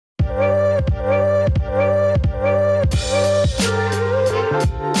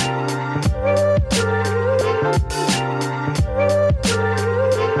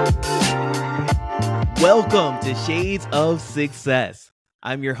Welcome to Shades of Success.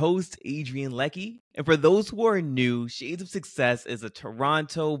 I'm your host, Adrian Leckie. And for those who are new, Shades of Success is a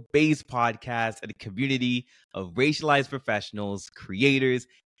Toronto-based podcast and a community of racialized professionals, creators,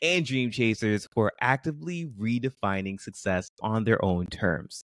 and dream chasers who are actively redefining success on their own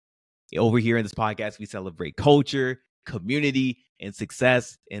terms. Over here in this podcast, we celebrate culture, community, and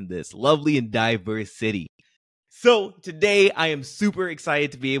success in this lovely and diverse city. So today I am super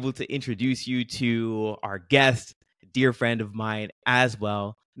excited to be able to introduce you to our guest, a dear friend of mine as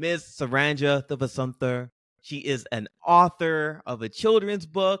well, Ms. Sharanja Devasundar. She is an author of a children's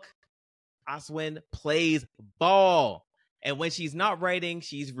book, Aswin Plays Ball. And when she's not writing,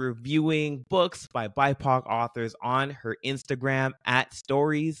 she's reviewing books by BIPOC authors on her Instagram at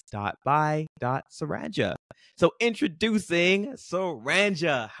stories.by.saranja. So introducing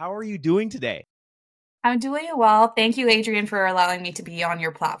Sharanja. How are you doing today? I'm doing well. Thank you, Adrian, for allowing me to be on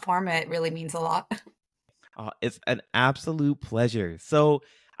your platform. It really means a lot. It's an absolute pleasure. So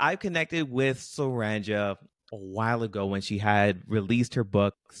I connected with Sharanja a while ago when she had released her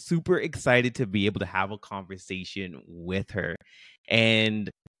book. Super excited to be able to have a conversation with her.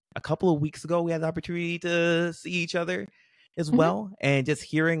 And a couple of weeks ago, we had the opportunity to see each other as well, and just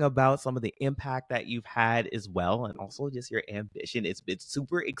hearing about some of the impact that you've had as well, and also just your ambition. It's been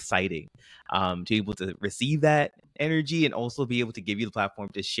super exciting to be able to receive that energy and also be able to give you the platform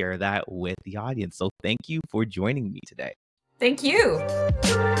to share that with the audience. So thank you for joining me today. Thank you. All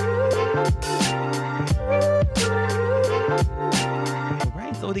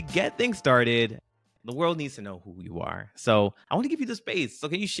right, so to get things started, the world needs to know who you are. So I want to give you the space. So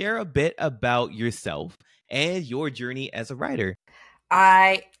can you share a bit about yourself and your journey as a writer?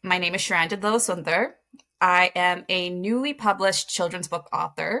 My name is Sharanja Devasundar. I am a newly published children's book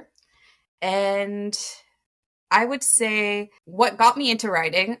author. And I would say what got me into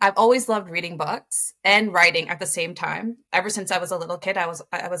writing, I've always loved reading books and writing at the same time. Ever since I was a little kid, I was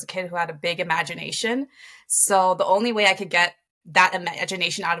a kid who had a big imagination. So the only way I could get that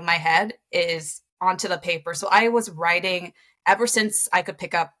imagination out of my head is onto the paper. So I was writing ever since I could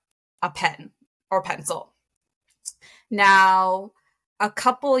pick up a pen or pencil. Now, a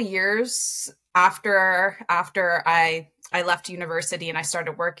couple years after I left university and I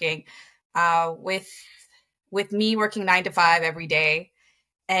started working, with me working 9 to 5 every day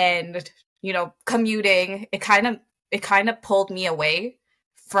and, commuting, it kind of pulled me away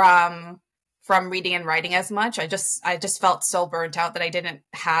from reading and writing as much. I just felt so burnt out that I didn't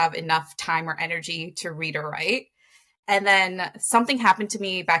have enough time or energy to read or write. And then something happened to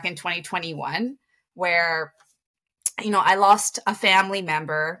me back in 2021 where, I lost a family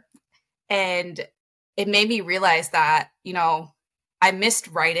member, and it made me realize that, I missed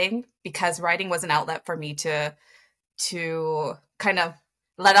writing because writing was an outlet for me to kind of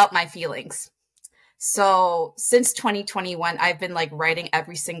let out my feelings. So since 2021, I've been writing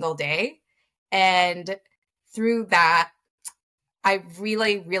every single day. And through that, I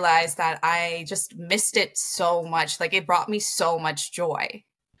really realized that I just missed it so much. It brought me so much joy.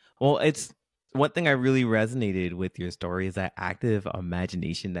 Well, it's one thing I really resonated with your story is that active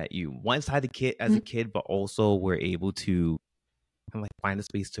imagination that you once had as a kid, but also were able to find a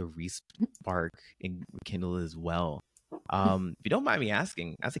space to re-spark and rekindle as well. If you don't mind me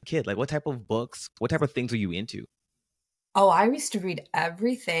asking, as a kid, what type of books, what type of things were you into? Oh, I used to read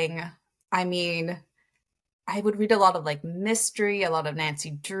everything. I mean, I would read a lot of mystery, a lot of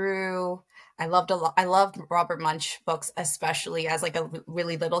Nancy Drew. I loved Robert Munsch books, especially as a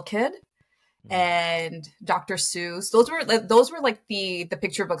really little kid. And Dr. Seuss. Those were the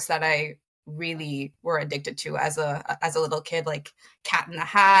picture books that I really were addicted to as a little kid, like Cat in the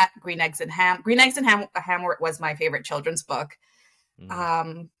Hat, Green Eggs and Ham. Green Eggs and Ham was my favorite children's book.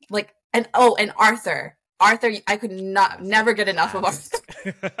 And Arthur. I could never get enough of Arthur.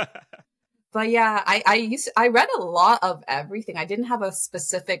 But yeah, I read a lot of everything. I didn't have a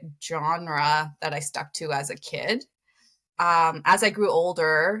specific genre that I stuck to as a kid. As I grew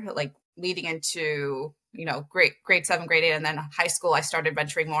older, leading into grade 7, grade 8, and then high school, I started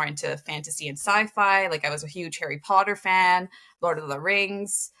venturing more into fantasy and sci-fi. I was a huge Harry Potter fan, Lord of the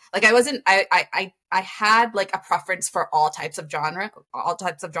Rings. I had a preference for all types of genres, all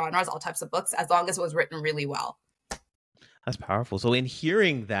types of books, as long as it was written really well. That's powerful. So in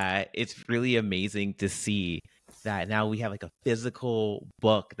hearing that, it's really amazing to see that now we have a physical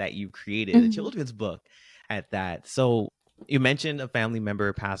book that you created, a children's book at that. So you mentioned a family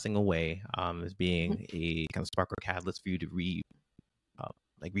member passing away as being a kind of spark or catalyst for you to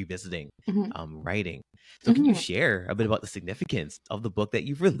revisiting writing. So can you share a bit about the significance of the book that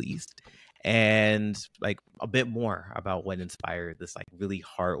you've released and a bit more about what inspired this really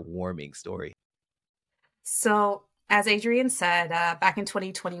heartwarming story? So, as Adrian said, back in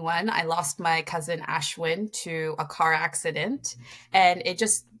 2021, I lost my cousin Ashwin to a car accident, and it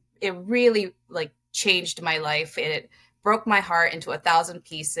really like changed my life. It broke my heart into a thousand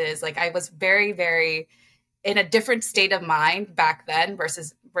pieces. Like I was very, very in a different state of mind back then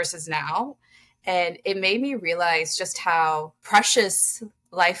versus now, and it made me realize just how precious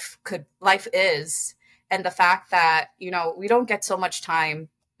life is, and the fact that we don't get so much time.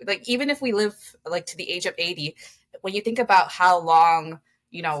 Like even if we live like to the age of 80, when you think about how long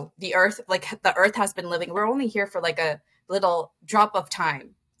the earth has been living, we're only here for like a little drop of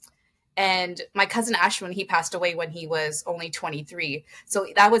time. And my cousin Ashwin, he passed away when he was only 23. So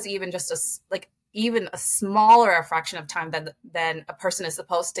that was even just even a smaller a fraction of time than a person is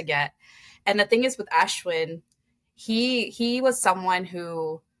supposed to get. And the thing is with Ashwin, he was someone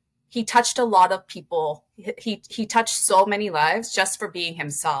who he touched a lot of people. He touched so many lives just for being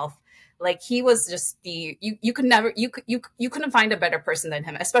himself. Like he was just you could never you couldn't find a better person than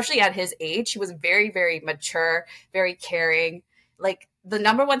him, especially at his age. He was very, very mature, very caring. Like the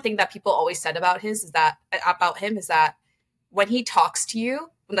number one thing that people always said about him is that when he talks to you,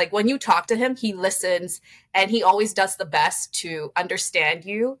 like when you talk to him, he listens and he always does the best to understand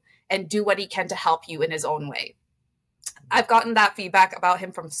you and do what he can to help you in his own way. I've gotten that feedback about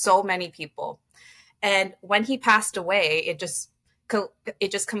him from so many people. And when he passed away, it just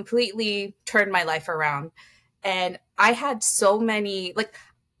completely turned my life around. And I had so many like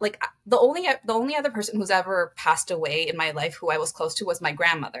the only other person who's ever passed away in my life who I was close to was my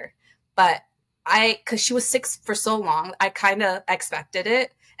grandmother. But because she was sick for so long, I kind of expected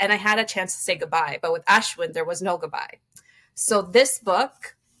it and I had a chance to say goodbye. But with Ashwin, there was no goodbye. So this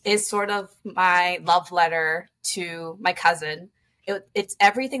book is sort of my love letter to my cousin. It's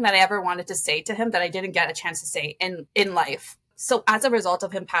everything that I ever wanted to say to him that I didn't get a chance to say in life. So as a result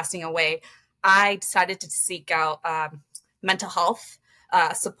of him passing away, I decided to seek out mental health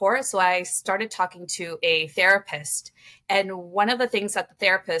support. So I started talking to a therapist. And one of the things that the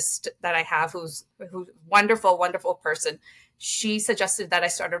therapist that I have, who's wonderful, wonderful person, she suggested that I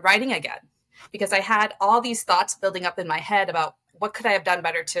started writing again because I had all these thoughts building up in my head about what could I have done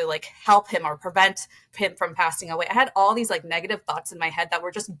better to like help him or prevent him from passing away. I had all these like negative thoughts in my head that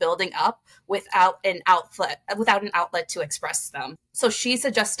were just building up without an outlet to express them. So she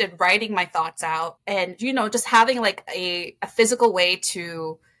suggested writing my thoughts out and, just having like a physical way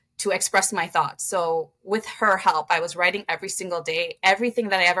to express my thoughts. So with her help, I was writing every single day, everything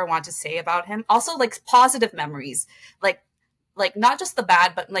that I ever want to say about him. Also like positive memories, like not just the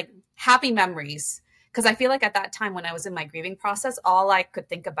bad, but like happy memories. Because I feel like at that time when I was in my grieving process, all I could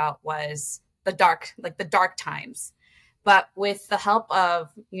think about was the dark times. But with the help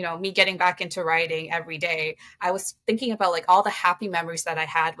of, me getting back into writing every day, I was thinking about like all the happy memories that I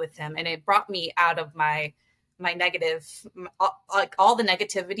had with him. And it brought me out of my negative, like all the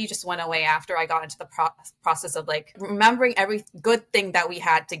negativity just went away after I got into the process of like remembering every good thing that we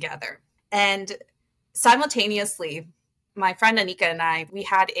had together. And simultaneously, my friend Anika and I, we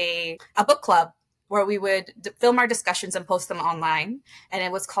had a book club where we would film our discussions and post them online. And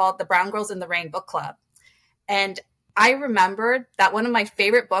it was called the Brown Girls in the Rain Book Club. And I remembered that one of my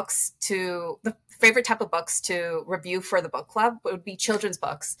favorite the favorite type of books to review for the book club would be children's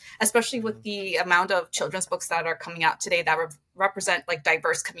books, especially with the amount of children's books that are coming out today that represent like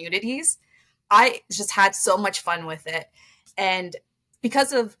diverse communities. I just had so much fun with it. And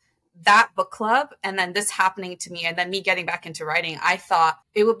because of that book club and then this happening to me and then me getting back into writing, I thought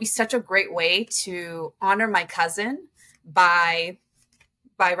it would be such a great way to honor my cousin by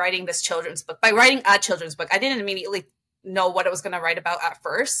writing this children's book, by writing a children's book. I didn't immediately know what I was going to write about at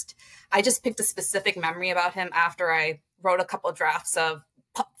first. I just picked a specific memory about him after I wrote a couple of drafts of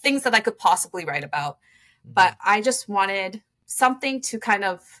things that I could possibly write about. But I just wanted something to kind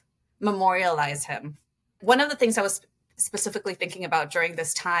of memorialize him. One of the things I was specifically thinking about during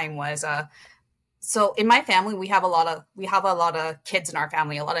this time was so in my family we have a lot of kids in our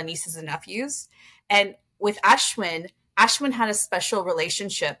family, a lot of nieces and nephews. And with Ashwin had a special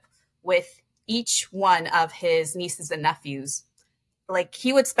relationship with each one of his nieces and nephews. Like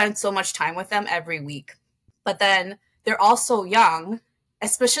he would spend so much time with them every week. But then they're all so young,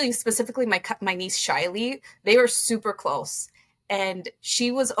 specifically my niece Shiley. They were super close, and she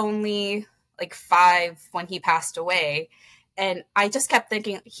was only like 5 when he passed away. And I just kept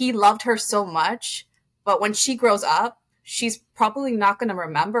thinking he loved her so much, but when she grows up, she's probably not going to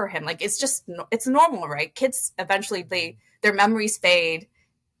remember him. Like it's normal, right? Kids eventually their memories fade.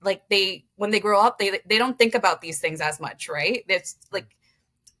 Like when they grow up, they don't think about these things as much, right? It's like,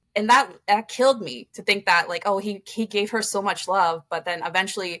 and that killed me to think that like, oh, he gave her so much love, but then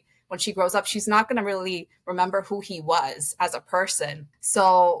eventually when she grows up, she's not going to really remember who he was as a person.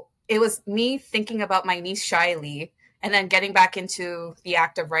 So it was me thinking about my niece Shiley, and then getting back into the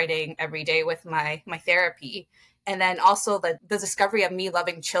act of writing every day with my therapy. And then also the discovery of me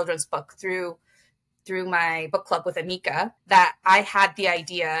loving children's book through my book club with Anika, that I had the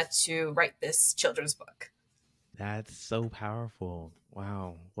idea to write this children's book. That's so powerful.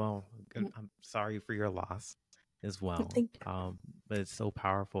 Wow. Well, I'm sorry for your loss as well. But it's so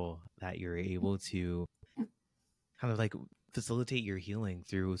powerful that you're able to kind of like facilitate your healing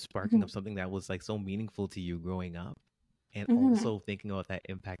through sparking up something that was like so meaningful to you growing up, and also thinking about that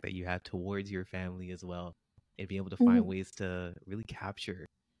impact that you had towards your family as well, and being able to find ways to really capture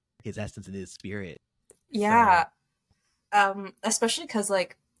his essence and his spirit. Yeah. So. Especially because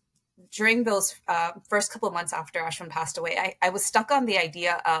like during those first couple of months after Ashwin passed away, I was stuck on the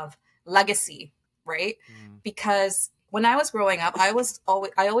idea of legacy, right? Because when I was growing up, I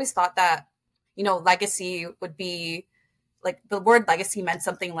always thought that, you know, legacy would be like, the word legacy meant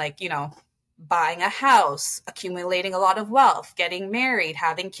something like, you know, buying a house, accumulating a lot of wealth, getting married,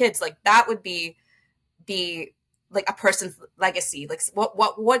 having kids. Like that would be like a person's legacy. Like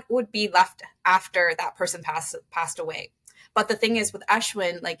what would be left after that person passed away. But the thing is with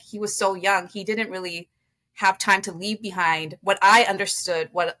Ashwin, like he was so young, he didn't really have time to leave behind what I understood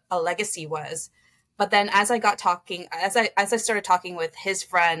what a legacy was. But then as I started talking with his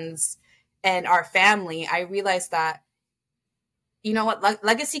friends and our family, I realized that, you know what,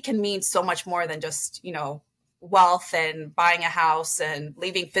 legacy can mean so much more than just, you know, wealth and buying a house and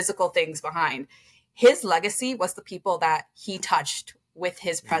leaving physical things behind. His legacy was the people that he touched with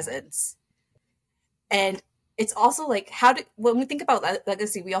his presence. And it's also like, when we think about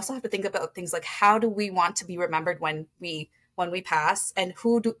legacy, we also have to think about things like, how do we want to be remembered when we pass, and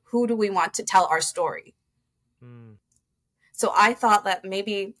who do we want to tell our story? So I thought that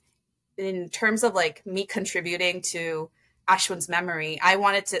maybe in terms of like me contributing to Ashwin's memory, I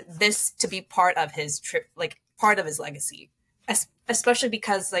wanted this to be part of his trip, like part of his legacy, especially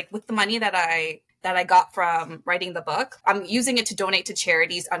because like with the money that I got from writing the book, I'm using it to donate to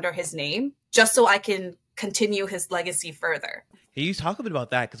charities under his name, just so I can continue his legacy further. Can you talk a bit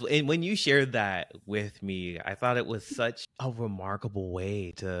about that? Because when you shared that with me, I thought it was such a remarkable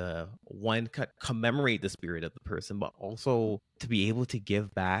way to, one, commemorate the spirit of the person, but also to be able to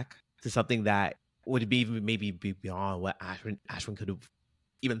give back to something that would be maybe be beyond what Ashwin could have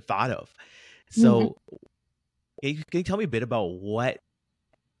even thought of. So can you tell me a bit about what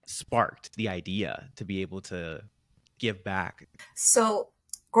sparked the idea to be able to give back? So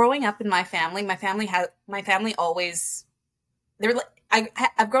growing up in my family always, they're like,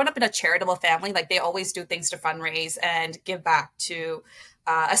 I've grown up in a charitable family. Like they always do things to fundraise and give back to,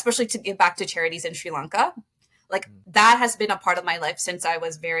 especially to give back to charities in Sri Lanka. Like that has been a part of my life since I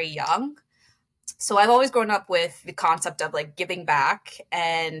was very young. So I've always grown up with the concept of like giving back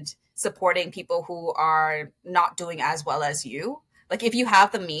and supporting people who are not doing as well as you. Like if you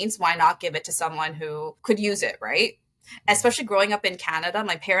have the means, why not give it to someone who could use it, right? Especially growing up in Canada,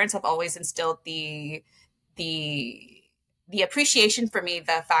 my parents have always instilled the appreciation for me,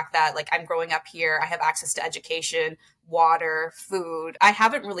 the fact that like I'm growing up here, I have access to education, water, food. I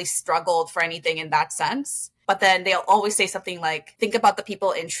haven't really struggled for anything in that sense. But then they'll always say something like, think about the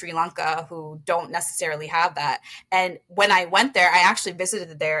people in Sri Lanka who don't necessarily have that. And when I went there, I actually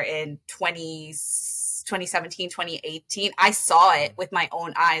visited there in 2017, 2018. I saw it with my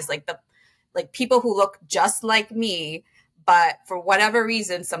own eyes, like people who look just like me, but for whatever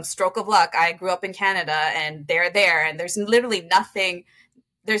reason, some stroke of luck, I grew up in Canada and they're there. And there's literally nothing,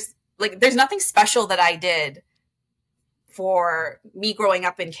 there's nothing special that I did for me growing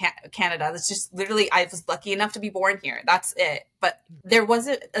up in Canada. It's just literally, I was lucky enough to be born here. That's it. But there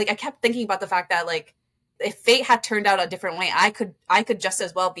wasn't, like, I kept thinking about the fact that like, if fate had turned out a different way, I could just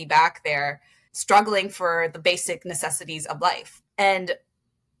as well be back there struggling for the basic necessities of life. And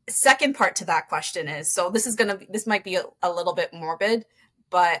second part to that question is, so this might be a little bit morbid,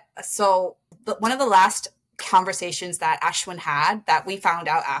 but so one of the last conversations that Ashwin had that we found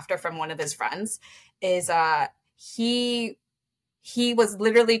out after from one of his friends is he was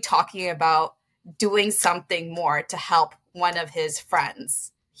literally talking about doing something more to help one of his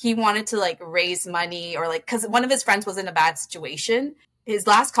friends. He wanted to like raise money, or like, because one of his friends was in a bad situation. His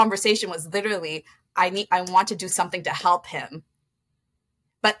last conversation was literally, I want to do something to help him.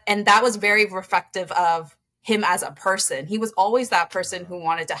 And that was very reflective of him as a person. He was always that person who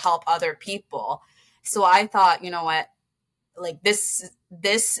wanted to help other people. So I thought, you know what, like this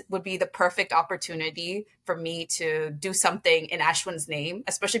would be the perfect opportunity for me to do something in Ashwin's name,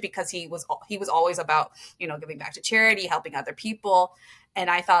 especially because he was always about, you know, giving back to charity, helping other people. And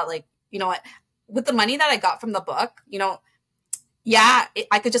I thought, like, you know what, with the money that I got from the book, you know,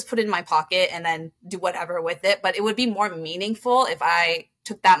 I could just put it in my pocket and then do whatever with it, but it would be more meaningful if I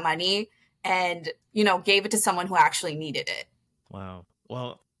took that money and, you know, gave it to someone who actually needed it. Wow.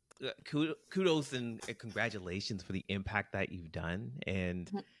 Well, kudos and congratulations for the impact that you've done. And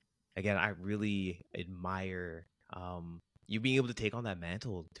again, I really admire you being able to take on that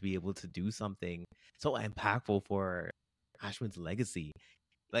mantle, to be able to do something so impactful for Ashwin's legacy.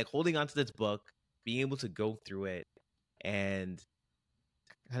 Like holding on to this book, being able to go through it and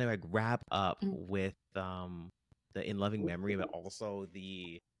kind of like wrap up with the in loving memory, but also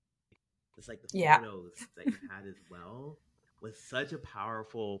the photos that you had as well, was such a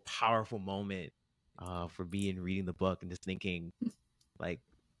powerful moment for me in reading the book and just thinking, like,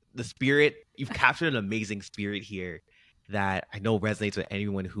 the spirit, you've captured an amazing spirit here that I know resonates with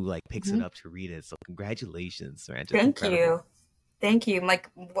anyone who like picks it up to read it. So congratulations, Sharanja. Thank you. Like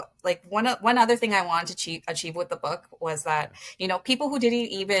one other thing I wanted to achieve with the book was that, you know, people who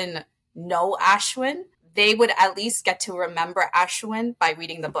didn't even know Ashwin, they would at least get to remember Ashwin by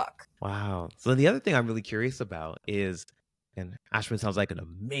reading the book. Wow. So the other thing I'm really curious about is, and Ashwin sounds like an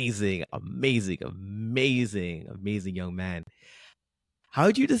amazing young man. How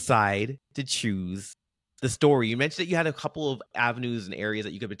did you decide to choose the story? You mentioned that you had a couple of avenues and areas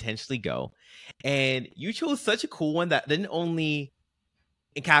that you could potentially go, and you chose such a cool one that didn't only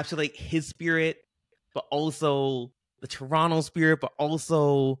encapsulate his spirit, but also the Toronto spirit, but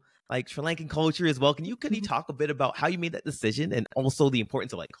also like Sri Lankan culture as well. Could you talk a bit about how you made that decision and also the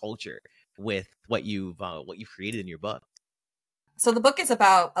importance of like culture with what you've created in your book? So the book is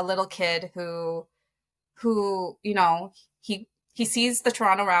about a little kid who, you know, he sees the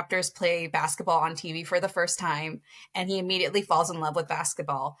Toronto Raptors play basketball on TV for the first time, and he immediately falls in love with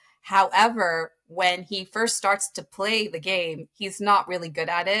basketball. However, when he first starts to play the game, he's not really good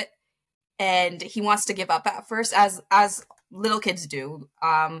at it, and he wants to give up at first, as little kids do.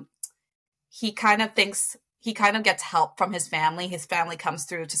 He kind of gets help from his family. His family comes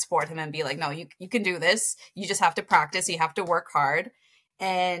through to support him and be like, no, you can do this. You just have to practice. You have to work hard.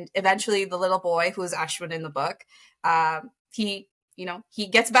 And eventually the little boy, who is Ashwin in the book, he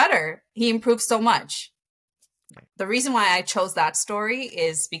gets better. He improves so much. The reason why I chose that story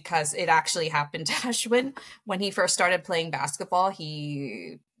is because it actually happened to Ashwin. When he first started playing basketball,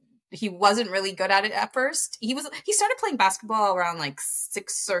 he wasn't really good at it at first. He started playing basketball around like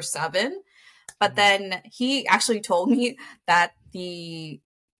 6 or 7. But then he actually told me that the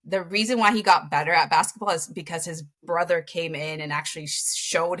reason why he got better at basketball is because his brother came in and actually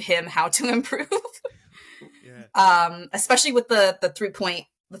showed him how to improve. Especially with the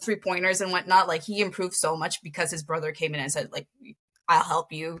 3-pointers and whatnot. Like, he improved so much because his brother came in and said, like, I'll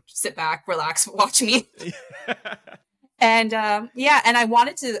help you, sit back, relax, watch me. And and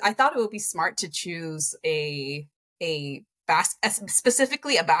I thought it would be smart to choose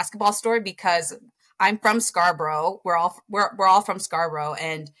specifically a basketball story, because I'm from Scarborough. We're all from Scarborough,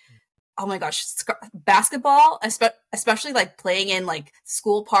 and oh my gosh, basketball, especially like playing in like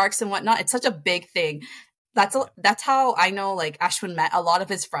school parks and whatnot, it's such a big thing. That's how I know like Ashwin met a lot of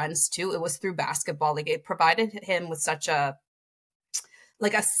his friends too. It was through basketball. Like, it provided him with such a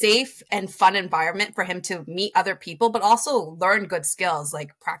safe and fun environment for him to meet other people, but also learn good skills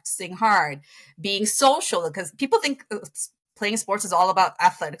like practicing hard, being social, because people think playing sports is all about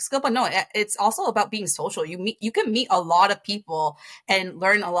athletic skill, but no, it's also about being social. You can meet a lot of people and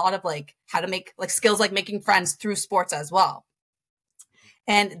learn a lot of like how to make like skills like making friends through sports as well.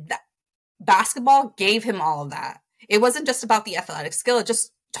 And basketball gave him all of that. It wasn't just about the athletic skill.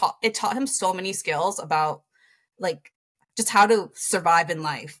 It taught him so many skills about like just how to survive in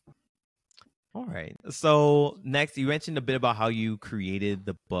life. All right. So next, you mentioned a bit about how you created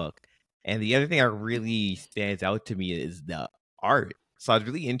the book. And the other thing that really stands out to me is the art. So I was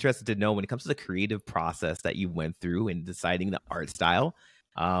really interested to know, when it comes to the creative process that you went through in deciding the art style,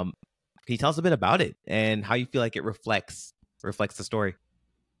 can you tell us a bit about it and how you feel like it reflects the story?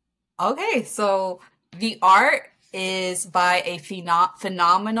 Okay, so the art is by a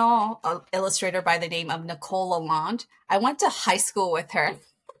phenomenal illustrator by the name of Nicole Lalonde. I went to high school with her.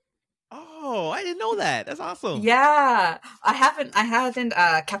 Oh, I didn't know that. That's awesome. Yeah, I haven't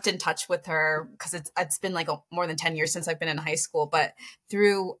kept in touch with her because it's been like more than 10 years since I've been in high school. But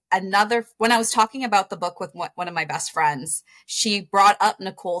through when I was talking about the book with one of my best friends, she brought up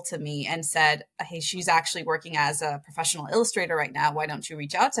Nicole to me and said, "Hey, she's actually working as a professional illustrator right now. Why don't you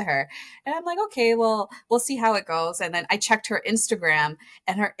reach out to her?" And I'm like, "Okay, well, we'll see how it goes." And then I checked her Instagram,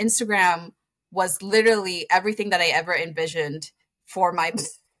 and her Instagram was literally everything that I ever envisioned for my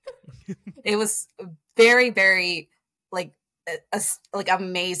it was very, very like like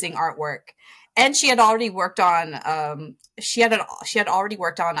amazing artwork. And she had already worked on she had already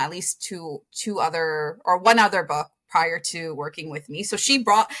worked on at least two other or one other book prior to working with me. So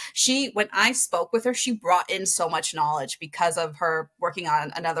when I spoke with her, she brought in so much knowledge because of her working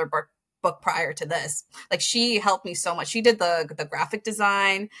on another book prior to this. Like, she helped me so much. She did the graphic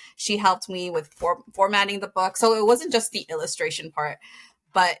design. She helped me with formatting the book. So it wasn't just the illustration part.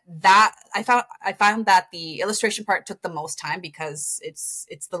 But that I found that the illustration part took the most time because it's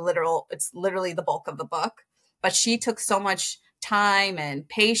literally the bulk of the book. But she took so much time and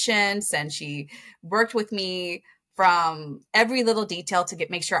patience, and she worked with me from every little detail to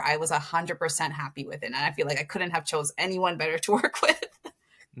make sure I was 100% happy with it. And I feel like I couldn't have chose anyone better to work with.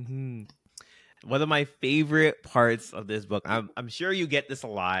 Mm-hmm. One of my favorite parts of this book, I'm sure you get this a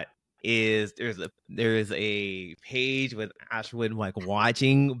lot, is there's a page with Ashwin like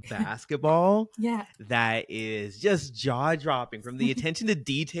watching basketball. Yeah. That is just jaw dropping, from the attention to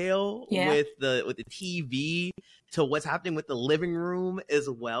detail with the TV to what's happening with the living room as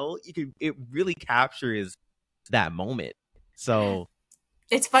well. It really captures that moment. So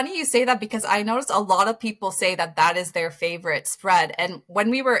it's funny you say that because I noticed a lot of people say that is their favorite spread. And when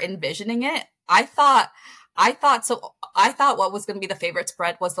we were envisioning it, I thought what was going to be the favorite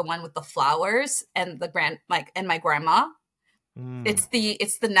spread was the one with the flowers and my grandma. It's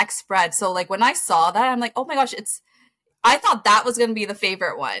the next spread. So like when I saw that, I'm like, oh my gosh, I thought that was going to be the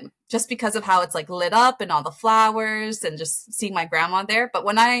favorite one just because of how it's like lit up and all the flowers and just seeing my grandma there. But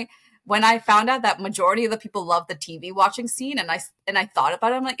when I found out that majority of the people love the TV watching scene, and I thought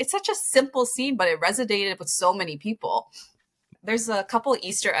about it, I'm like, it's such a simple scene, but it resonated with so many people. There's a couple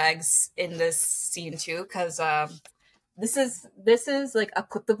Easter eggs in this scene too, because this is like a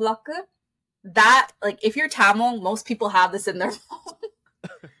kutublaku. That, like, if you're Tamil, most people have this in their phone.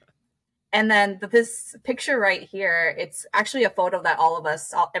 And then this picture right here, it's actually a photo that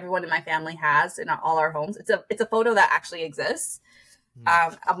everyone in my family has in all our homes. It's a photo that actually exists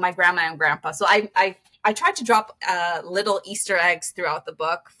of my grandma and grandpa. So I tried to drop little Easter eggs throughout the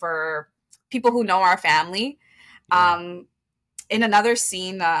book for people who know our family. Yeah. In another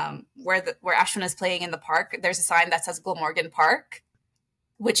scene where Ashwin is playing in the park, there's a sign that says Glamorgan Park,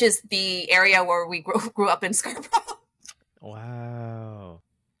 which is the area where we grew up in Scarborough. Wow.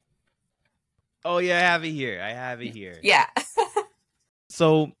 Oh yeah, I have it here. Yeah.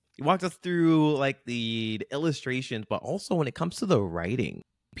 So you walked us through like the illustrations, but also when it comes to the writing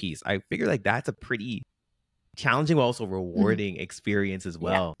piece, I figure like that's a pretty challenging but also rewarding experience as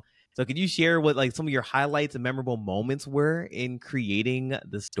well. Yeah. So could you share what like some of your highlights and memorable moments were in creating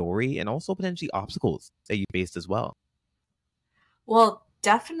the story, and also potentially obstacles that you faced as well? Well,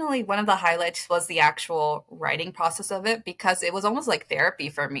 definitely one of the highlights was the actual writing process of it, because it was almost like therapy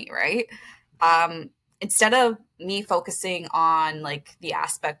for me, right? Instead of me focusing on like the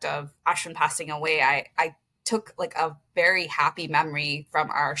aspect of Ashwin passing away, I took like a very happy memory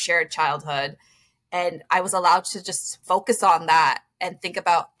from our shared childhood, and I was allowed to just focus on that and think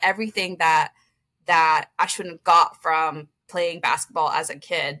about everything that Ashwin got from playing basketball as a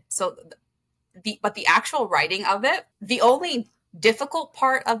kid. So but the actual writing of it, the only difficult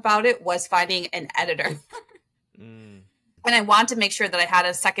part about it was finding an editor. And I wanted to make sure that I had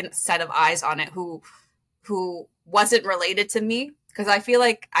a second set of eyes on it who wasn't related to me, because I feel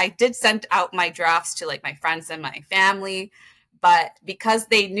like I did send out my drafts to like my friends and my family, but because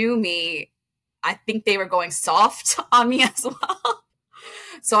they knew me, I think they were going soft on me as well.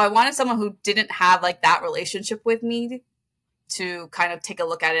 So I wanted someone who didn't have like that relationship with me to kind of take a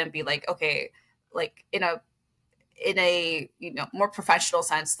look at it and be like, okay, like in a more professional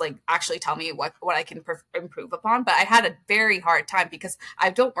sense, like actually tell me what I can improve upon. But I had a very hard time because I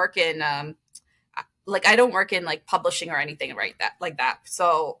don't work in like publishing or anything like that.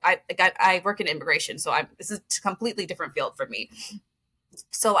 So I work in immigration. So this is a completely different field for me.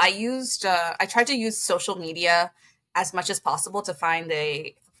 So I tried to use social media as much as possible to find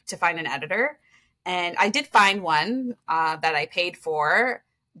an editor. And I did find one that I paid for.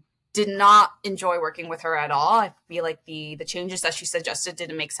 Did not enjoy working with her at all. I feel like the changes that she suggested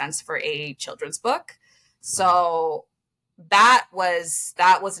didn't make sense for a children's book. So that was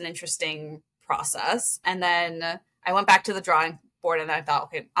an interesting process. And then I went back to the drawing board and I thought,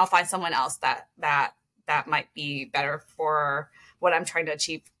 okay, I'll find someone else that might be better for what I'm trying to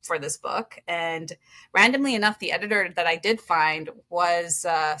achieve for this book. And randomly enough, the editor that I did find was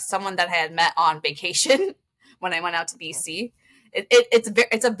someone that I had met on vacation when I went out to BC.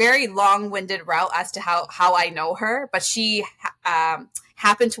 It's a very long-winded route as to how I know her, but she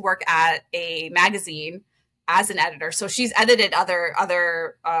happened to work at a magazine as an editor. So she's edited other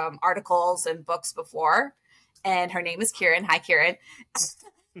articles and books before. And her name is Kieran. Hi, Kieran.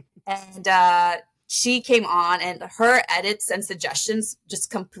 And she came on, and her edits and suggestions just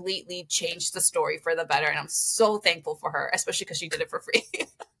completely changed the story for the better. And I'm so thankful for her, especially because she did it for free.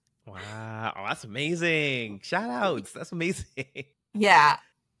 Wow. Oh, that's amazing. Shout outs. That's amazing. Yeah.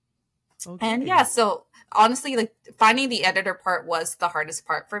 Okay. And yeah, so honestly, like finding the editor part was the hardest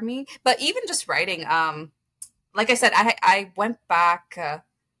part for me. But even just writing, like I said, I went back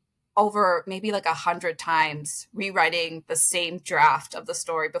over maybe like 100 times rewriting the same draft of the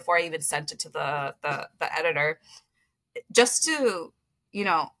story before I even sent it to the editor, just to,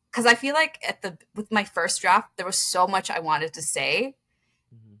 because I feel like with my first draft, there was so much I wanted to say,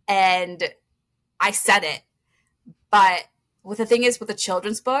 and I said it. But the thing is, with a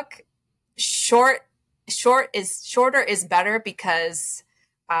children's book, shorter is better, because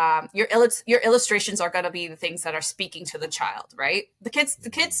your illustrations are going to be the things that are speaking to the child, right? The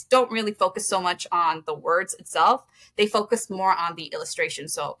kids don't really focus so much on the words itself. They focus more on the illustration.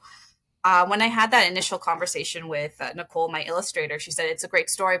 So when I had that initial conversation with Nicole, my illustrator, she said, it's a great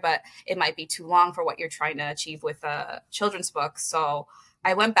story, but it might be too long for what you're trying to achieve with a children's book. So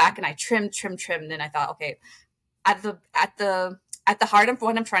I went back and I trimmed, and I thought, okay, at the heart of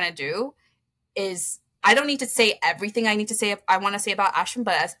what I'm trying to do is, I don't need to say everything I want to say about Ashwin,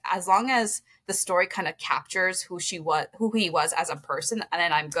 but as long as the story kind of captures who he was as a person, and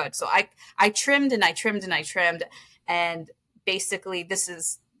then I'm good. So I trimmed and I trimmed and I trimmed, and basically this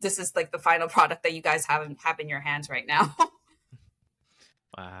is like the final product that you guys have in your hands right now.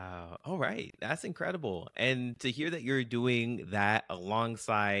 Wow. All right. That's incredible. And to hear that you're doing that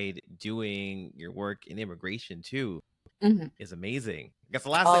alongside doing your work in immigration too is amazing. I guess the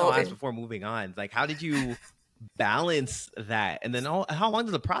last thing I'll ask before moving on is, like, how did you balance that? And then how long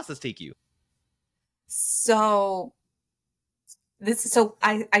does the process take you? So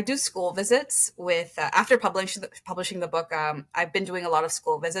I do school visits with after publishing the book. I've been doing a lot of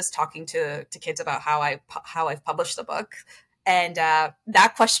school visits, talking to kids about how I've published the book. And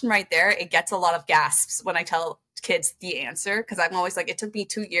that question right there, it gets a lot of gasps when I tell kids the answer, because I'm always like, it took me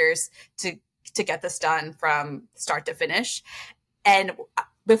 2 years to get this done from start to finish. And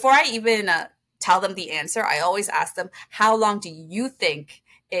before I even tell them the answer, I always ask them, how long do you think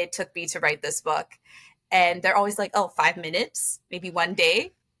it took me to write this book? And they're always like, 5 minutes, maybe 1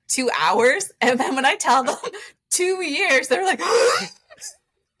 day, 2 hours. And then when I tell them 2 years, they're like,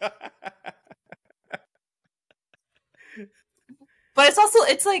 but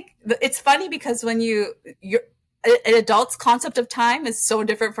it's funny, because when you're an adult's concept of time is so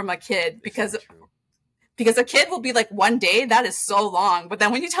different from a kid, because a kid will be like, 1 day, that is so long. But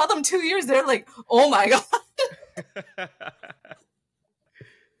then when you tell them 2 years, they're like, oh my God.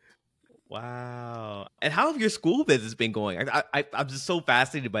 Wow. And how have your school visits been going? I'm just so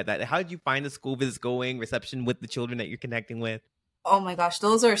fascinated by that. How did you find the school visits going, reception with the children that you're connecting with? Oh my gosh,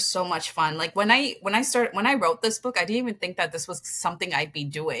 those are so much fun. Like when I wrote this book, I didn't even think that this was something I'd be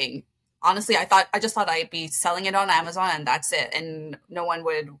doing. Honestly, I just thought I'd be selling it on Amazon and that's it. And no one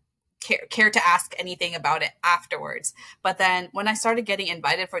would care to ask anything about it afterwards. But then when I started getting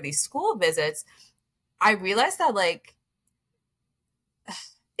invited for these school visits, I realized that, like,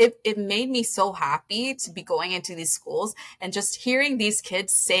 it made me so happy to be going into these schools and just hearing these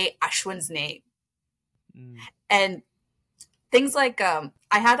kids say Ashwin's name. And things like, I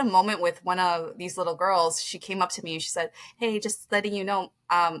had a moment with one of these little girls. She came up to me and she said, hey, just letting you know,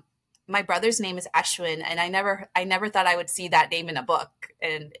 my brother's name is Ashwin, and I never thought I would see that name in a book,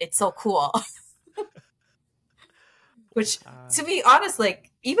 and it's so cool. Which, to be honest,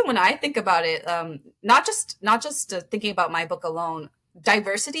 like, even when I think about it, not just thinking about my book alone,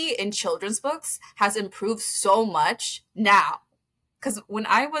 diversity in children's books has improved so much now. Because when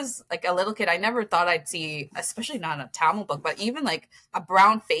I was like a little kid, I never thought I'd see, especially not in a Tamil book, but even like a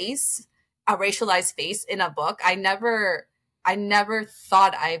brown face, a racialized face in a book, I never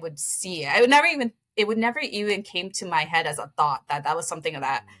thought I would see it. It would never even came to my head as a thought that was something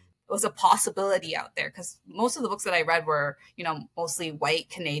that was a possibility out there. Because most of the books that I read were, mostly white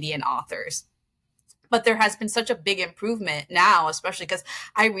Canadian authors. But there has been such a big improvement now, especially because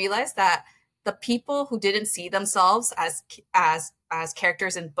I realized that the people who didn't see themselves as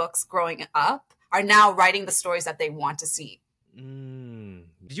characters in books growing up are now writing the stories that they want to see.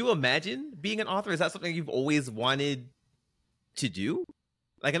 Did you imagine being an author? Is that something you've always wanted to do?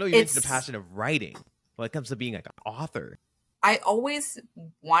 Like, I know you mentioned the passion of writing when it comes to being like an author. I always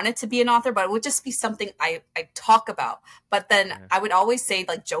wanted to be an author, but it would just be something I talk about. But then I would always say,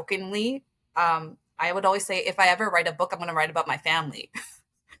 like, jokingly, I would always say, if I ever write a book, I'm going to write about my family.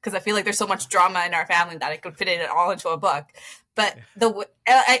 Because I feel like there's so much drama in our family that I could fit it all into a book. But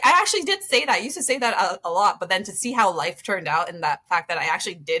I actually did say that. I used to say that a lot. But then to see how life turned out, and that fact that I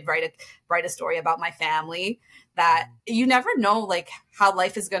actually did write a story about my family, that you never know, like, how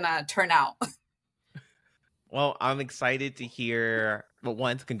life is going to turn out. Well, I'm excited to hear, well,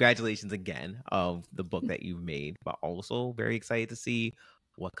 once, congratulations again of the book that you've made, but also very excited to see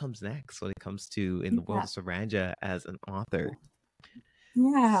what comes next when it comes to In the World of Sharanja as an author.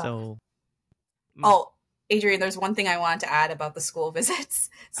 Yeah. So, oh, Adrian, there's one thing I wanted to add about the school visits.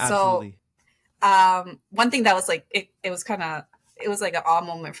 Absolutely. So, one thing that was like, it was like an awe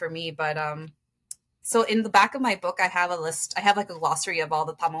moment for me, but, so in the back of my book, I have a list. I have like a glossary of all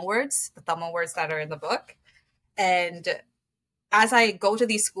the Tamil words that are in the book. And as I go to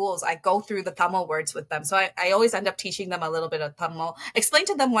these schools, I go through the Tamil words with them. So I always end up teaching them a little bit of Tamil, explain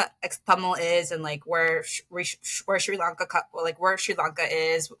to them what Tamil is, and like where Sri Lanka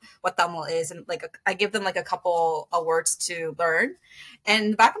is, what Tamil is. And like, I give them like a couple of words to learn. And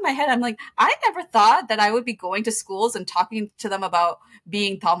in the back of my head, I'm like, I never thought that I would be going to schools and talking to them about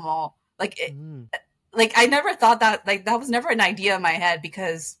being Tamil. Like, like I never thought that, like, that was never an idea in my head,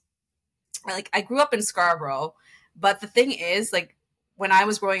 because like I grew up in Scarborough. But the thing is, like, when I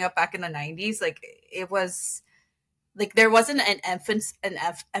was growing up back in the 90s, like, it was like there wasn't an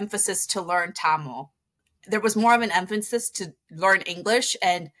emphasis to learn Tamil. There was more of an emphasis to learn English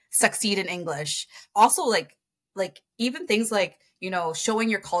and succeed in English. Also, like even things like, you know, showing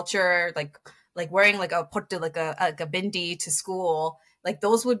your culture, like wearing like a puttu, like a bindi to school, like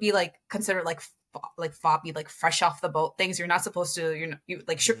those would be like considered like floppy, like fresh off the boat things. You're not supposed to,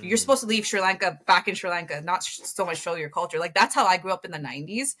 you're supposed to leave Sri Lanka back in Sri Lanka, not so much show your culture. Like, that's how I grew up in the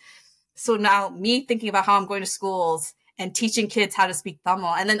 90s. So now me thinking about how I'm going to schools and teaching kids how to speak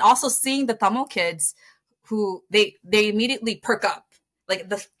Tamil, and then also seeing the Tamil kids who they immediately perk up. Like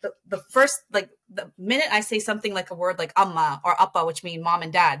the first, like the minute I say something like a word like amma or appa, which mean mom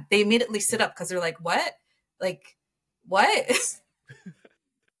and dad, they immediately sit up because they're like, what? Like, what?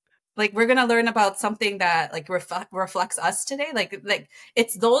 Like, we're going to learn about something that like reflects us today. Like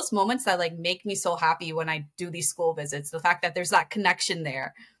it's those moments that like make me so happy when I do these school visits. The fact that there's that connection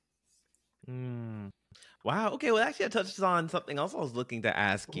there. Wow. Okay. Well, actually, that touches on something else I was looking to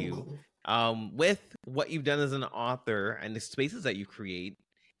ask you. With what you've done as an author and the spaces that you create,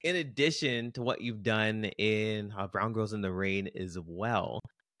 in addition to what you've done in Brown Girls in the Rain as well,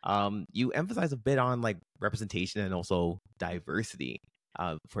 you emphasize a bit on like representation and also diversity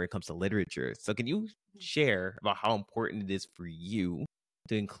before it comes to literature. So can you share about how important it is for you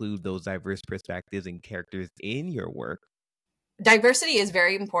to include those diverse perspectives and characters in your work? Diversity is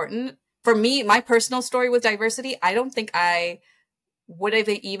very important. For me, my personal story with diversity, I don't think I would have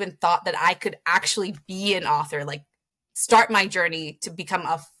even thought that I could actually be an author, like start my journey to become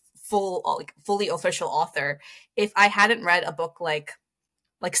a fully official author, if I hadn't read a book like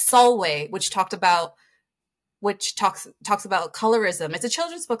Solway, which talks about colorism. It's a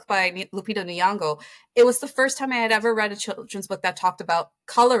children's book by Lupita Nyong'o. It was the first time I had ever read a children's book that talked about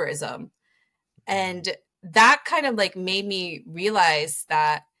colorism. And that kind of like made me realize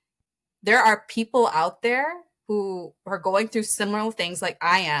that there are people out there who are going through similar things like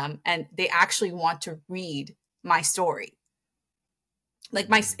I am, and they actually want to read my story. Like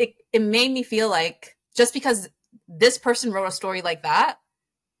it made me feel like just because this person wrote a story like that,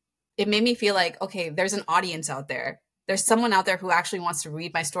 it made me feel like, okay, there's an audience out there. There's someone out there who actually wants to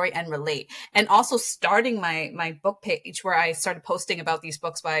read my story and relate. And also starting my book page where I started posting about these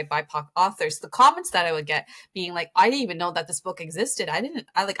books by BIPOC authors, the comments that I would get being like, I didn't even know that this book existed.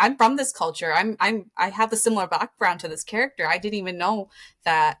 I'm from this culture. I have a similar background to this character. I didn't even know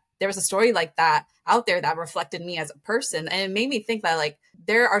that there was a story like that out there that reflected me as a person. And it made me think that like,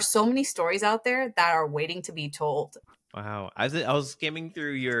 there are so many stories out there that are waiting to be told. Wow. I was skimming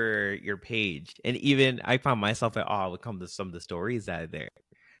through your page, and even I found myself at awe when it comes to some of the stories that are there.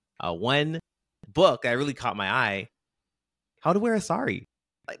 One book that really caught my eye, How to Wear a Sari.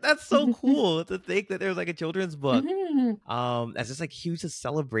 Like, that's so cool to think that there's like a children's book. That's just like huge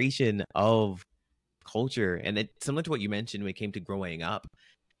celebration of culture. And it's similar to what you mentioned when it came to growing up.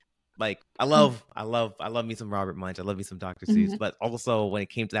 Like I love me some Robert Munch. I love me some Dr. Seuss. Mm-hmm. But also when it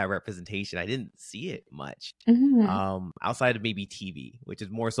came to that representation, I didn't see it much. Mm-hmm. Outside of maybe TV, which is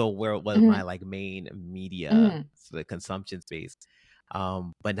more so where it was my Mm-hmm. like main media, Mm-hmm. so the consumption space.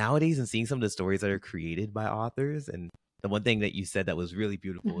 But nowadays, and seeing some of the stories that are created by authors, and the one thing that you said that was really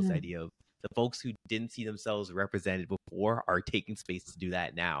beautiful is the Mm-hmm. idea of the folks who didn't see themselves represented before are taking spaces to do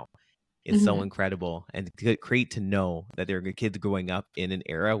that now. It's so Mm-hmm. incredible and great to know that there are kids growing up in an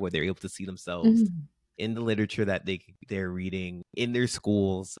era where they're able to see themselves Mm-hmm. in the literature that they're reading in their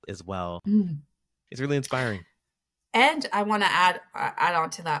schools as well. Mm-hmm. It's really inspiring. And I want to add on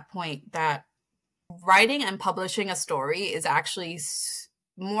to that point that writing and publishing a story is actually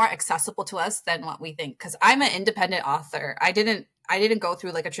more accessible to us than what we think. Because I'm an independent author. I didn't go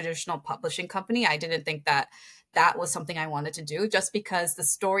through like a traditional publishing company. I didn't think that that was something I wanted to do, just because the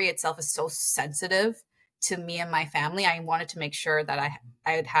story itself is so sensitive to me and my family. I wanted to make sure that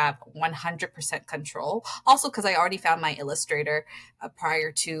I'd have 100% control. Also, because I already found my illustrator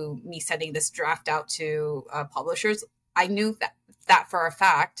prior to me sending this draft out to publishers. I knew that for a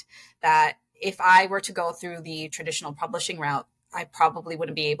fact that if I were to go through the traditional publishing route, I probably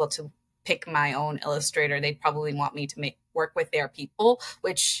wouldn't be able to pick my own illustrator. They'd probably want me to work with their people,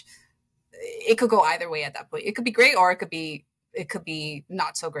 which it could go either way at that point. It could be great or it could be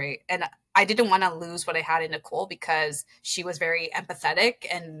not so great. And I didn't want to lose what I had in Nicole, because she was very empathetic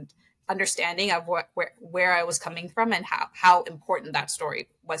and understanding of where I was coming from and how important that story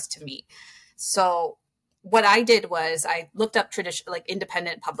was to me. So what I did was I looked up like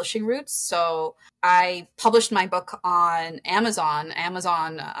independent publishing routes. So I published my book on Amazon.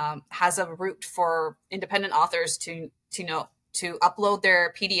 Amazon has a route for independent authors to upload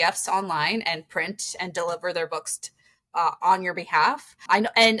their PDFs online and print and deliver their books on your behalf.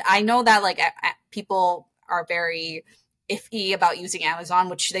 I know that like people are very iffy about using Amazon,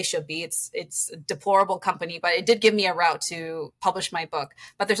 which they should be. It's a deplorable company, but it did give me a route to publish my book.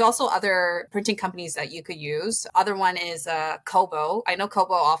 But there's also other printing companies that you could use. Other one is Kobo. I know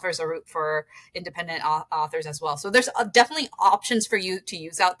Kobo offers a route for independent authors as well. So there's definitely options for you to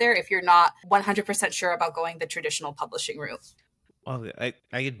use out there if you're not 100% sure about going the traditional publishing route. Well, I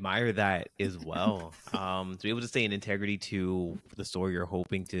admire that as well. To be able to stay in integrity to the story you're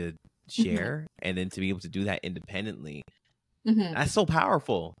hoping to share, and then to be able to do that independently. Mm-hmm. That's so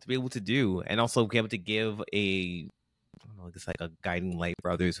powerful to be able to do, and also be able to give I don't know, it's like a guiding light for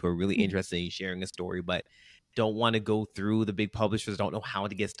others who are really interested in sharing a story, but don't want to go through the big publishers, don't know how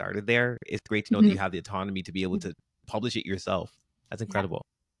to get started there. It's great to know that you have the autonomy to be able to publish it yourself. That's incredible.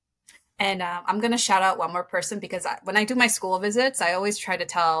 Yeah. And I'm going to shout out one more person, because when I do my school visits, I always try to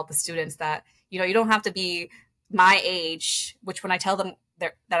tell the students that, you don't have to be my age, which when I tell them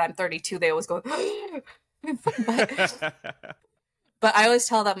that I'm 32, they always go, but I always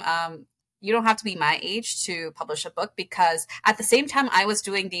tell them, you don't have to be my age to publish a book, because at the same time I was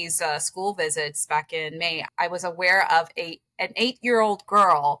doing these school visits back in May, I was aware of an 8-year-old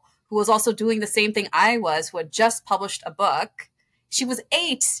girl who was also doing the same thing I was, who had just published a book. She was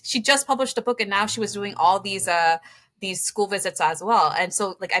 8. She just published a book, and now she was doing all these school visits as well. And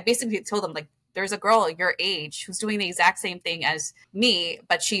so like I basically told them, like, there's a girl your age who's doing the exact same thing as me,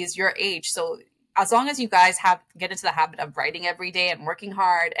 but she's your age. So as long as you guys get into the habit of writing every day and working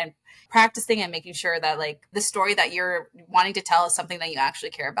hard and practicing and making sure that like the story that you're wanting to tell is something that you actually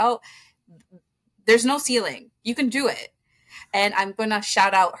care about, there's no ceiling. You can do it. And I'm going to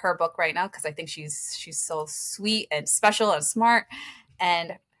shout out her book right now, because I think she's so sweet and special and smart.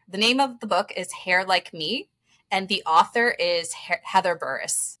 And the name of the book is Hair Like Me, and the author is Heather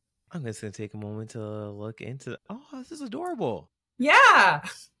Burris. I'm just going to take a moment to look into. Oh, this is adorable. Yeah.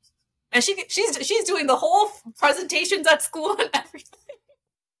 And she's doing the whole presentations at school and everything.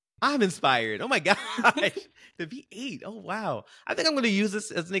 I'm inspired. Oh my gosh. To be 8. Oh, wow. I think I'm going to use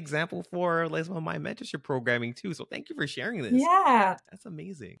this as an example for like some of my mentorship programming too. So thank you for sharing this. Yeah. That's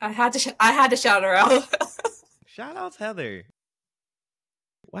amazing. I had to shout her out. Shout out Heather.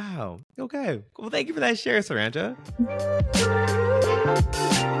 Wow. Okay. Well, thank you for that share, Sharanja.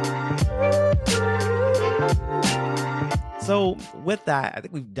 So with that, I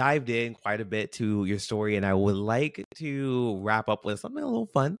think we've dived in quite a bit to your story, and I would like to wrap up with something a little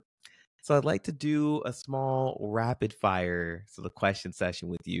fun. So I'd like to do a small rapid fire, so the question session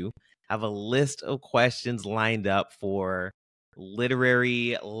with you. I have a list of questions lined up for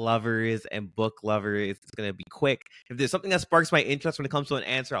literary lovers and book lovers. It's going to be quick. If there's something that sparks my interest when it comes to an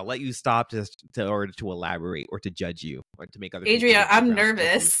answer, I'll let you stop to elaborate or to judge you or to make other Adria, I'm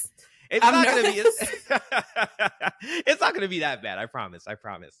nervous. It's not going to be that bad. I promise.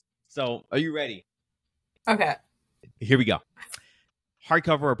 So, are you ready? Okay. Here we go.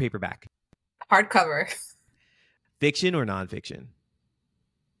 Hardcover or paperback? Hardcover. Fiction or nonfiction?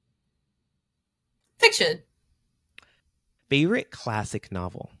 Fiction. Favorite classic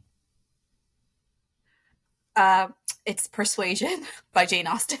novel? It's Persuasion by Jane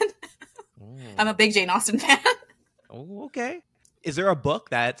Austen. Oh. I'm a big Jane Austen fan. Oh, okay. Is there a book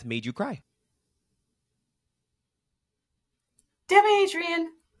that's made you cry? Damn it,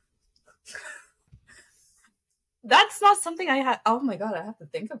 Adrian. That's not something I had. Oh my god, I have to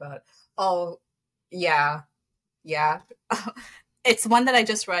think about it. Oh, yeah. It's one that I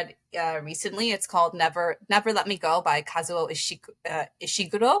just read recently. It's called Never Let Me Go by Kazuo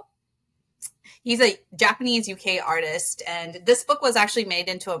Ishiguro. He's a Japanese UK artist, and this book was actually made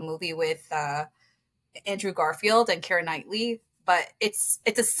into a movie with Andrew Garfield and Keira Knightley. But it's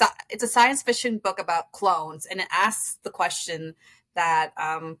a science fiction book about clones, and it asks the question that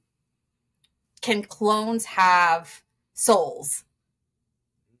can clones have souls?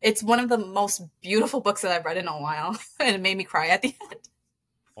 It's one of the most beautiful books that I've read in a while, and it made me cry at the end.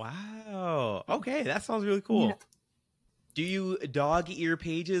 Wow. Okay, that sounds really cool. Yeah. Do you dog ear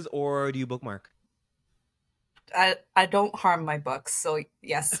pages or do you bookmark? I don't harm my books, so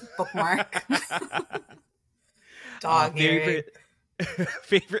yes, bookmark. Dog ear.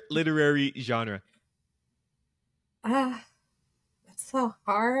 Favorite literary genre? That's a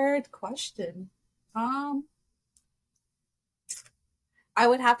hard question. I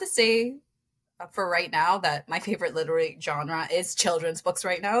would have to say for right now that my favorite literary genre is children's books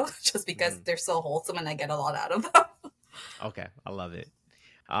right now, just because they're so wholesome and I get a lot out of them. Okay, I love it.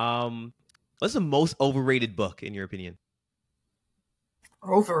 What's the most overrated book in your opinion?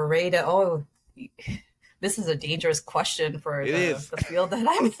 Overrated? Oh, this is a dangerous question for the field that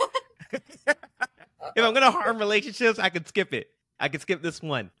I'm in. If I'm gonna harm relationships, I could skip it. I could skip this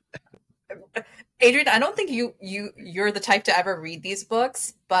one. Adrian, I don't think you're the type to ever read these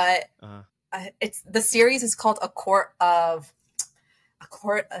books, but it's the series is called hold on,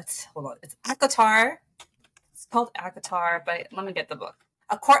 it's ACOTAR. It's called ACOTAR, but let me get the book.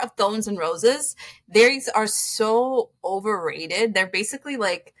 A Court of Thorns and Roses. These are so overrated. They're basically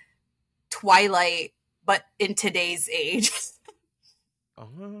like Twilight, but in today's age.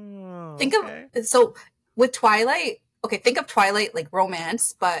 Think with Twilight. Okay, think of Twilight like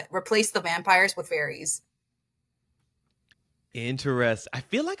romance, but replace the vampires with fairies. Interesting. I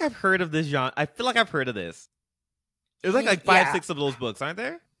feel like I've heard of this genre. I feel like I've heard of this. There's like 5-6 of those books, aren't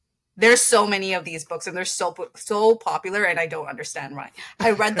there? There's so many of these books, and they're so popular, and I don't understand why.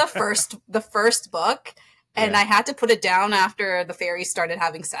 I read the first book, and I had to put it down after the fairies started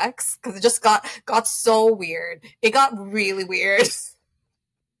having sex because it just got so weird. It got really weird.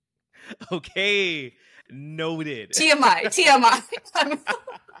 Okay, noted. TMI.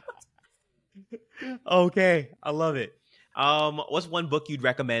 Okay, I love it. What's one book you'd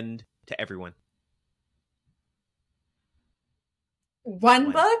recommend to everyone?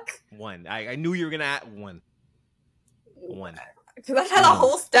 One book? One. I knew you were gonna add one. Because I had a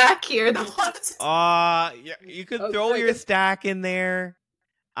whole stack here. You could throw your stack in there,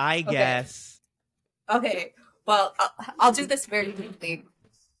 I guess. Okay. Well, I'll do this very quickly.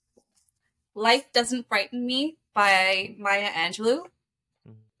 Life Doesn't Frighten Me by Maya Angelou.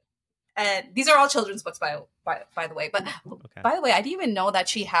 And these are all children's books, by the way. But by the way, I didn't even know that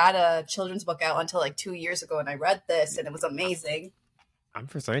she had a children's book out until like 2 years ago, and I read this, and it was amazing. I'm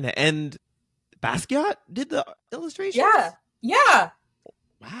for certain that. And Basquiat did the illustrations? Yeah.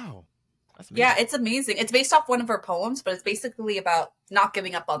 Wow. That's amazing. Yeah, it's amazing. It's based off one of her poems, but it's basically about not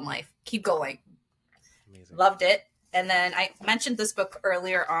giving up on life. Keep going. Amazing. Loved it. And then I mentioned this book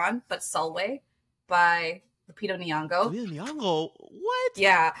earlier on, but Sulwe by Lupita Nyong'o. Lupita Nyong'o? What?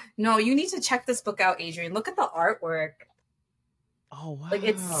 Yeah. No, you need to check this book out, Adrian. Look at the artwork. Oh, wow. Like,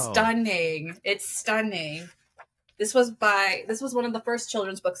 it's stunning. It's stunning. This was one of the first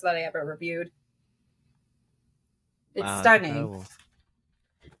children's books that I ever reviewed. It's stunning. Incredible.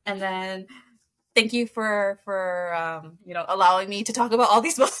 And then thank you for allowing me to talk about all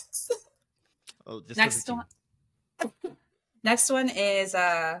these books. Next one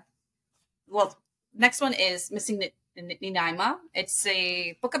is Missing Ninaima. It's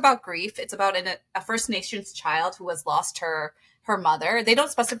a book about grief. It's about a First Nations child who has lost her mother. They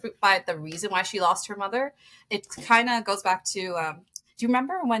don't specify the reason why she lost her mother. It kind of goes back to, do you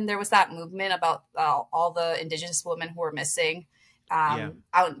remember when there was that movement about all the Indigenous women who were missing out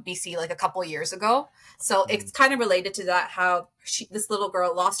in BC like a couple years ago? So it's kind of related to that, how this little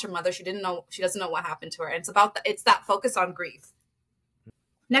girl lost her mother. She doesn't know what happened to her. And it's that focus on grief.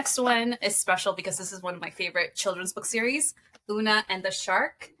 Next one is special because this is one of my favorite children's book series, Una and the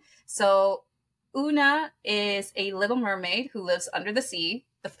Shark. So Una is a little mermaid who lives under the sea.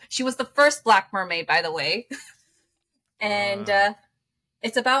 She was the first black mermaid, by the way. And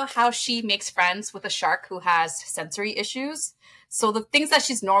it's about how she makes friends with a shark who has sensory issues. So the things that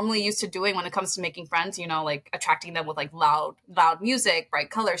she's normally used to doing when it comes to making friends, you know, like attracting them with like loud music, bright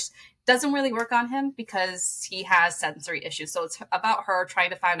colors, doesn't really work on him because he has sensory issues. So it's about her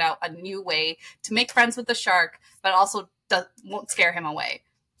trying to find out a new way to make friends with the shark, but also won't scare him away.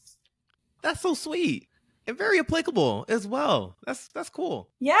 That's so sweet and very applicable as well. That's cool.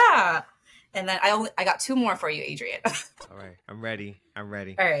 Yeah. And then I got 2 more for you, Adrian. All right. I'm ready. All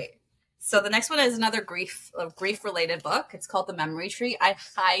right. So the next one is another grief related book. It's called The Memory Tree. I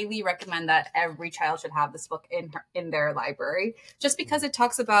highly recommend that every child should have this book in their library, just because it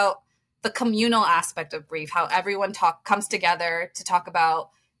talks about the communal aspect of grief, how everyone comes together to talk about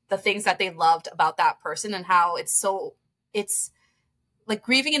the things that they loved about that person, and how it's like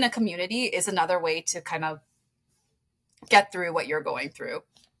grieving in a community is another way to kind of get through what you're going through.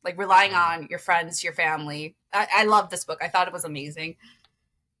 Like relying on your friends, your family. I love this book. I thought it was amazing.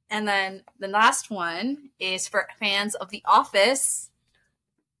 And then the last one is for fans of The Office.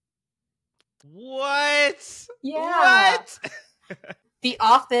 What? Yeah. What? The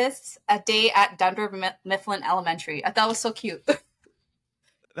Office, A Day at Dunder Mifflin Elementary. I thought it was so cute.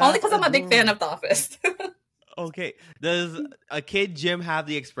 Only because I'm a big fan of The Office. Okay. Does a kid Jim have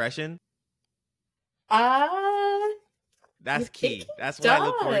the expression? That's key. That's why I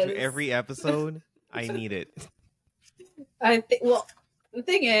look forward to every episode. I need it. Well, the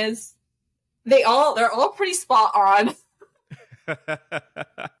thing is, they're all pretty spot on.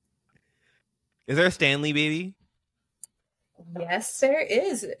 Is there a Stanley baby? Yes, there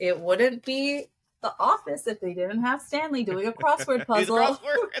is. It wouldn't be The Office if they didn't have Stanley doing a crossword puzzle.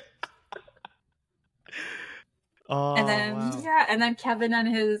 Oh, and then wow. And then Kevin and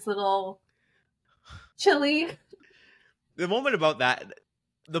his little chili. The moment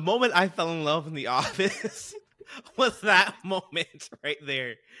I fell in love in The Office was that moment right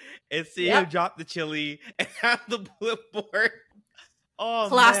there. And see him drop the chili and have the clipboard. Oh,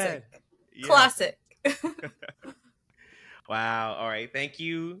 classic. Man. Yeah. Classic. Wow. All right. Thank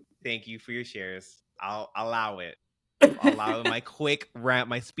you for your shares. I'll allow it. I'll allow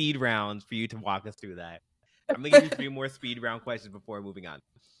my speed rounds for you to walk us through that. I'm going to give you 3 more speed round questions before moving on.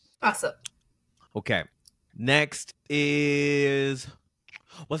 Awesome. Okay. Next is,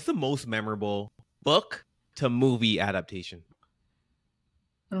 what's the most memorable book to movie adaptation?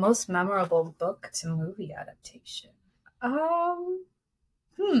 The most memorable book to movie adaptation.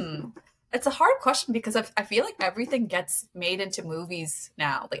 It's a hard question because I feel like everything gets made into movies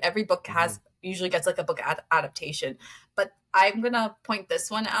now. Like every book usually gets like a book adaptation. But I'm going to point this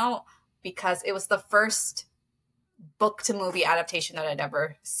one out because it was the first book to movie adaptation that I'd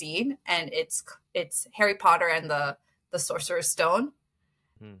ever seen, and it's Harry Potter and the Sorcerer's Stone.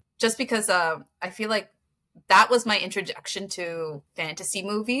 Just because I feel like that was my introduction to fantasy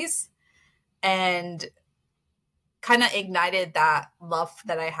movies and kind of ignited that love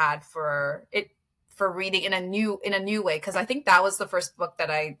that I had for reading in a new way, because I think that was the first book that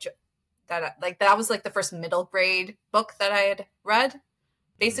was like the first middle grade book that I had read,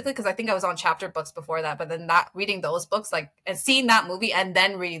 basically, because I think I was on chapter books before that, but then reading those books, like, and seeing that movie and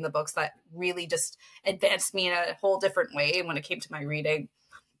then reading the books, that really just advanced me in a whole different way when it came to my reading.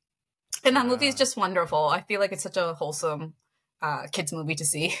 And that movie is just wonderful. I feel like it's such a wholesome kids movie to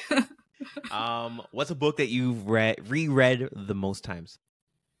see. What's a book that you've reread the most times?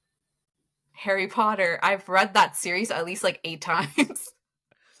 Harry Potter. I've read that series at least like 8 times.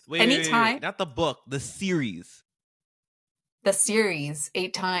 Wait, not the book, the series. The series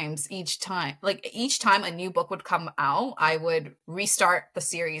 8 times each time. Like each time a new book would come out, I would restart the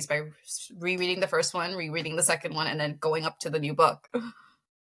series by rereading the first one, rereading the second one, and then going up to the new book.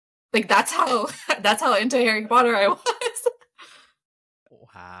 Like that's how into Harry Potter I was.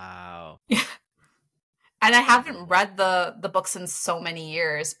 Wow. Yeah. And I haven't read the books in so many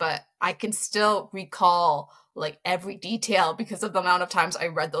years, but I can still recall like every detail because of the amount of times I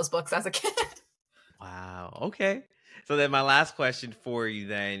read those books as a kid. Wow. Okay. So then my last question for you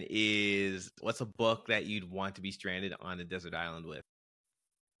then is, what's a book that you'd want to be stranded on a desert island with?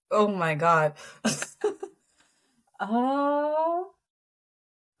 Oh my God.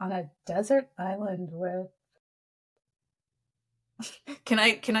 On a desert island with... Can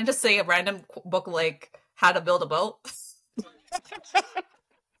I just say a random book like How to Build a Boat?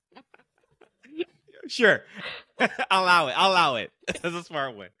 Sure. I'll allow it. That's a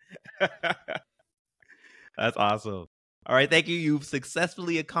smart one. That's awesome. All right, thank you. You've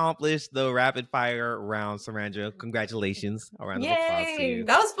successfully accomplished the rapid fire round, Sharanja. Congratulations. A round of applause to you.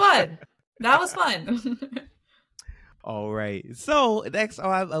 That was fun. That was fun. All right. So next,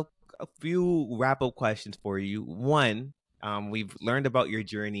 I'll have a few wrap up questions for you. One, we've learned about your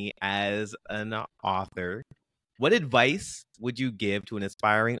journey as an author. What advice would you give to an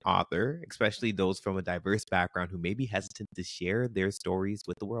aspiring author, especially those from a diverse background who may be hesitant to share their stories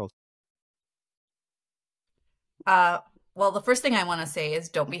with the world? Uh, well, the first thing I want to say is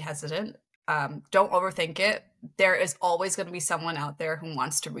don't be hesitant. Don't overthink it. There is always going to be someone out there who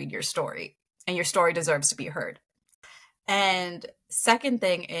wants to read your story, and your story deserves to be heard. And second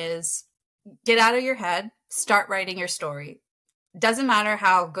thing is get out of your head, start writing your story. Doesn't matter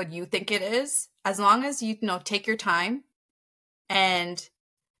how good you think it is, as long as you know, take your time and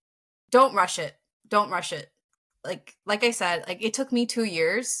don't rush it. Don't rush it. Like I said, like it took me 2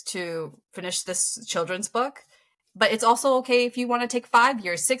 years to finish this children's book, but it's also okay if you want to take 5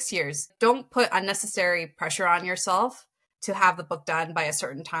 years, 6 years. Don't put unnecessary pressure on yourself to have the book done by a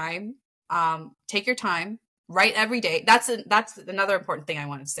certain time. Take your time. Write every day. That's another important thing I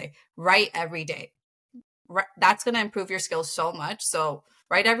wanted to say. Write every day. That's going to improve your skills so much. So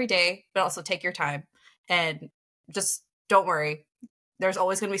write every day, but also take your time and just don't worry. There's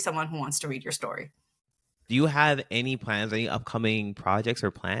always going to be someone who wants to read your story. Do you have any plans, any upcoming projects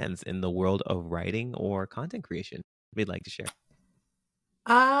or plans in the world of writing or content creation you'd like to share?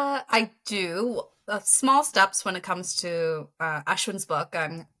 I do. Small steps when it comes to Ashwin's book.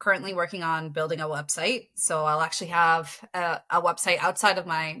 I'm currently working on building a website. So I'll actually have a website outside of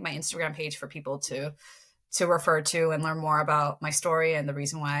my Instagram page for people to refer to and learn more about my story and the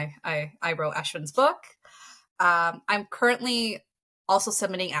reason why I wrote Ashwin's book. I'm currently also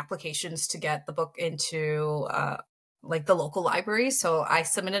submitting applications to get the book into like the local library. So I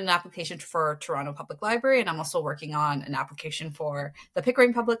submitted an application for Toronto Public Library, and I'm also working on an application for the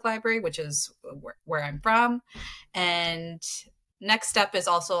Pickering Public Library, which is where I'm from. And next step is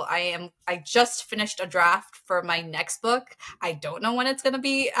also I just finished a draft for my next book. I don't know when it's going to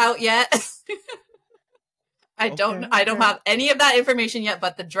be out yet. I don't have any of that information yet,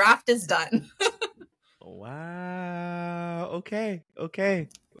 but the draft is done. Wow. Okay.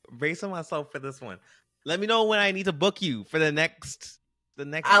 Bracing myself for this one. Let me know when I need to book you for the next.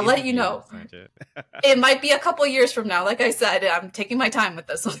 I'll let you know. It might be a couple years from now. Like I said, I'm taking my time with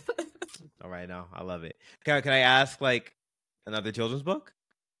this one. All right, now I love it. Can I ask like another children's book?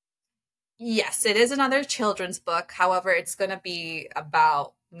 Yes, it is another children's book. However, it's going to be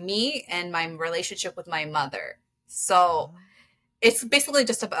about me and my relationship with my mother. So it's basically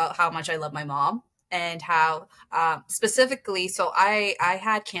just about how much I love my mom and how specifically. So I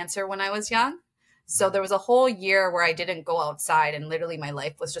had cancer when I was young. So there was a whole year where I didn't go outside, and literally my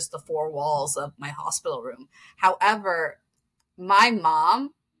life was just the four walls of my hospital room. However, my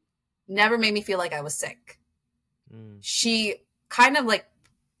mom never made me feel like I was sick. She kind of like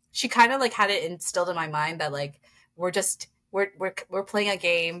had it instilled in my mind that like we're playing a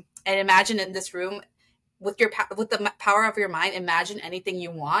game, and imagine in this room with the power of your mind, imagine anything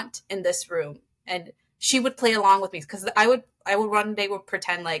you want in this room. And she would play along with me because I would one day would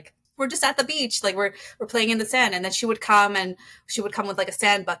pretend like we're just at the beach, like we're playing in the sand, and then she would come with like a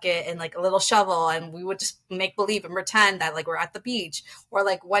sand bucket and like a little shovel, and we would just make believe and pretend that like we're at the beach. Or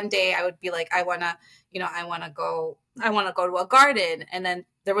like one day I would be like, I want to go to a garden, and then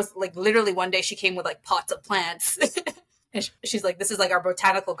there was like literally one day she came with like pots of plants. And she's like, this is like our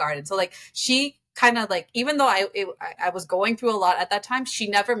botanical garden. So like she kind of like, even though I was going through a lot at that time, she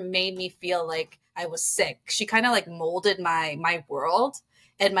never made me feel like I was sick. She kind of like molded my world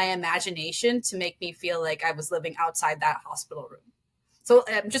and my imagination to make me feel like I was living outside that hospital room. So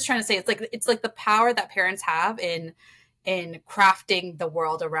I'm just trying to say it's like the power that parents have in crafting the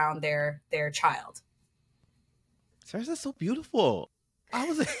world around their child. Sarah, that's so beautiful. I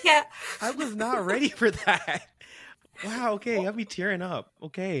was not ready for that. Wow, okay, I'll be tearing up.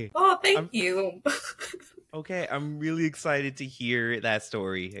 Okay. Oh, thank you. Okay, I'm really excited to hear that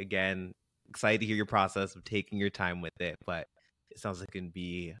story. Again, excited to hear your process of taking your time with it, but it sounds like it can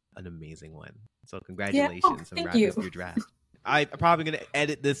be an amazing one. So congratulations and wrap up your draft. I'm probably going to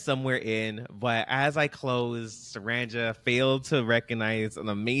edit this somewhere in, but as I close, Sharanja failed to recognize an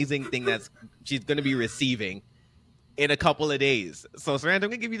amazing thing she's going to be receiving in a couple of days. So Sharanja, I'm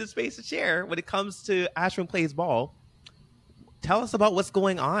going to give you the space to share when it comes to Ashwin Plays Ball. Tell us about what's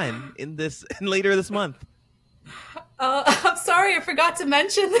going on later this month. I'm sorry, I forgot to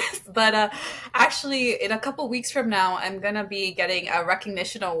mention this, but actually, in a couple weeks from now, I'm gonna be getting a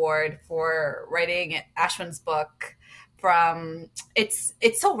recognition award for writing Ashwin's book.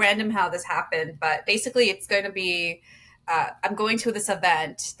 It's so random how this happened, but basically, it's going to be I'm going to this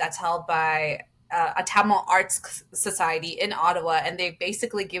event that's held by a Tamil Arts Society in Ottawa, and they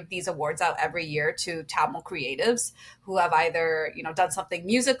basically give these awards out every year to Tamil creatives who have either, you know, done something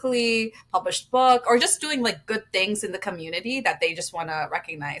musically, published book, or just doing like good things in the community that they just want to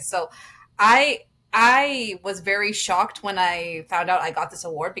recognize. So I was very shocked when I found out I got this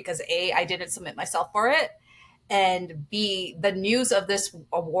award because A, I didn't submit myself for it, and B, the news of this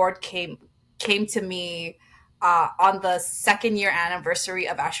award came to me on the 2nd year anniversary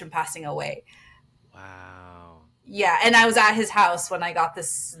of Ashwin passing away. Wow. Yeah, and I was at his house when I got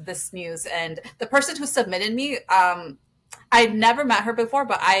this news, and the person who submitted me, I'd never met her before,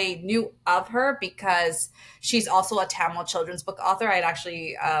 but I knew of her because she's also a Tamil children's book author. I'd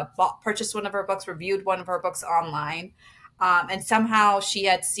actually purchased one of her books, reviewed one of her books online. And somehow she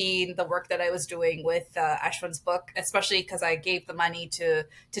had seen the work that I was doing with Ashwin's book, especially because I gave the money to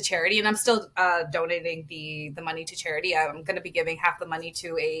charity, and I'm still donating the money to charity. I'm going to be giving half the money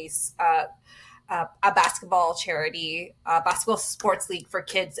to a basketball charity, basketball sports league for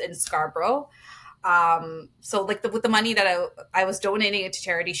kids in Scarborough. So like with the money that I was donating it to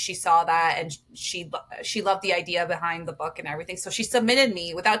charity, she saw that and she loved the idea behind the book and everything. So she submitted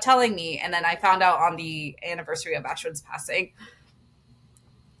me without telling me. And then I found out on the anniversary of Ashwin's passing.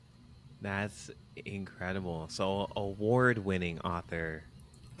 That's incredible. So award-winning author.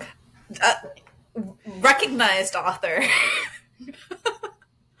 Recognized author.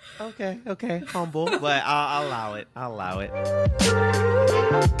 Okay. Humble, but I'll allow it.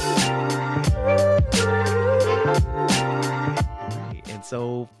 And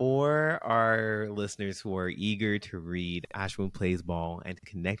so for our listeners who are eager to read Ashwin Plays Ball and to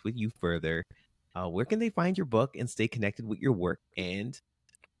connect with you further, where can they find your book and stay connected with your work and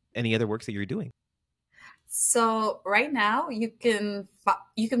any other works that you're doing? So right now you can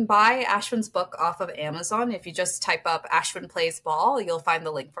buy Ashwin's book off of Amazon. If you just type up Ashwin Plays Ball, you'll find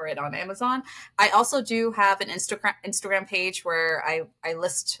the link for it on Amazon. I also do have an Instagram page where I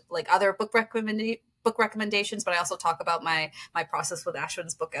list like other book recommendations, but I also talk about my process with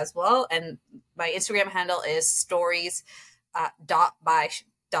Ashwin's book as well. And my Instagram handle is stories by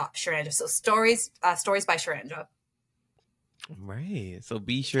Sharanja. So stories by Sharanja. Right. So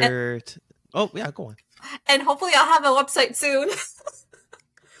be sure to. Oh yeah, go on. And hopefully I'll have a website soon.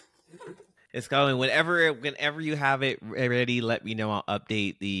 It's going. Whenever you have it ready, let me know. I'll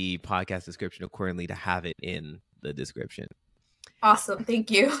update the podcast description accordingly to have it in the description. Awesome. Thank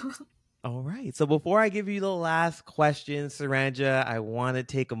you. All right. So before I give you the last question, Sharanja, I want to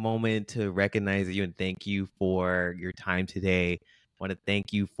take a moment to recognize you and thank you for your time today. I want to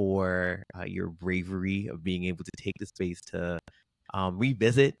thank you for your bravery of being able to take the space to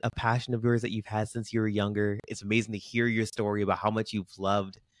revisit a passion of yours that you've had since you were younger. It's amazing to hear your story about how much you've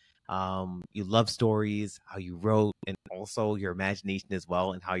loved. You love stories, how you wrote, and also your imagination as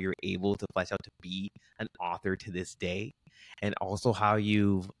well, and how you're able to flesh out to be an author to this day, and also how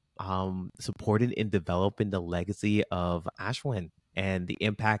you've supported and developed in the legacy of Ashwin and the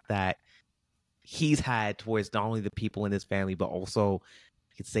impact that he's had towards not only the people in his family, but also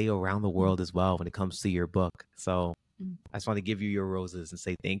I could say around the world as well when it comes to your book. So I just want to give you your roses and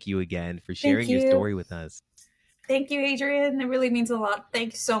say thank you again for sharing your story with us. Thank you, Adrian. It really means a lot.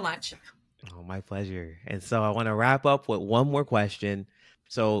 Thank you so much. Oh, my pleasure. And so I want to wrap up with one more question.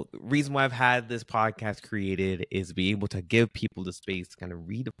 So the reason why I've had this podcast created is to be able to give people the space to kind of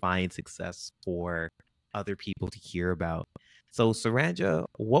redefine success for other people to hear about. So Sharanja,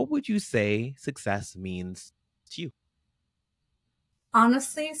 what would you say success means to you?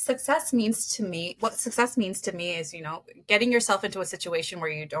 Honestly, what success means to me is, getting yourself into a situation where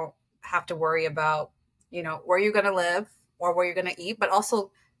you don't have to worry about, where you're going to live or where you're going to eat, but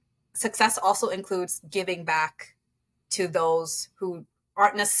also success also includes giving back to those who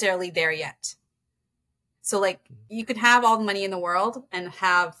aren't necessarily there yet. So like you could have all the money in the world and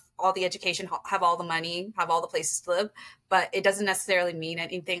have all the education, have all the money, have all the places to live, but it doesn't necessarily mean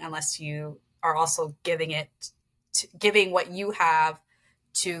anything unless you are also giving what you have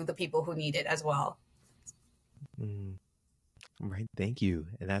to the people who need it as well. Right. Thank you.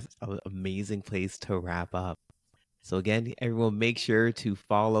 And that's an amazing place to wrap up. So again, everyone make sure to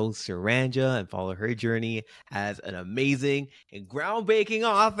follow Sharanja and follow her journey as an amazing and groundbreaking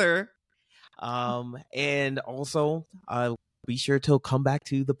author. And also be sure to come back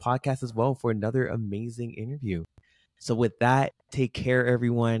to the podcast as well for another amazing interview. So with that, take care,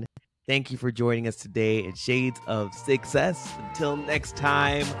 everyone. Thank you for joining us today at Shades of Success. Until next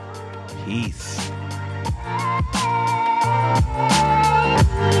time, peace.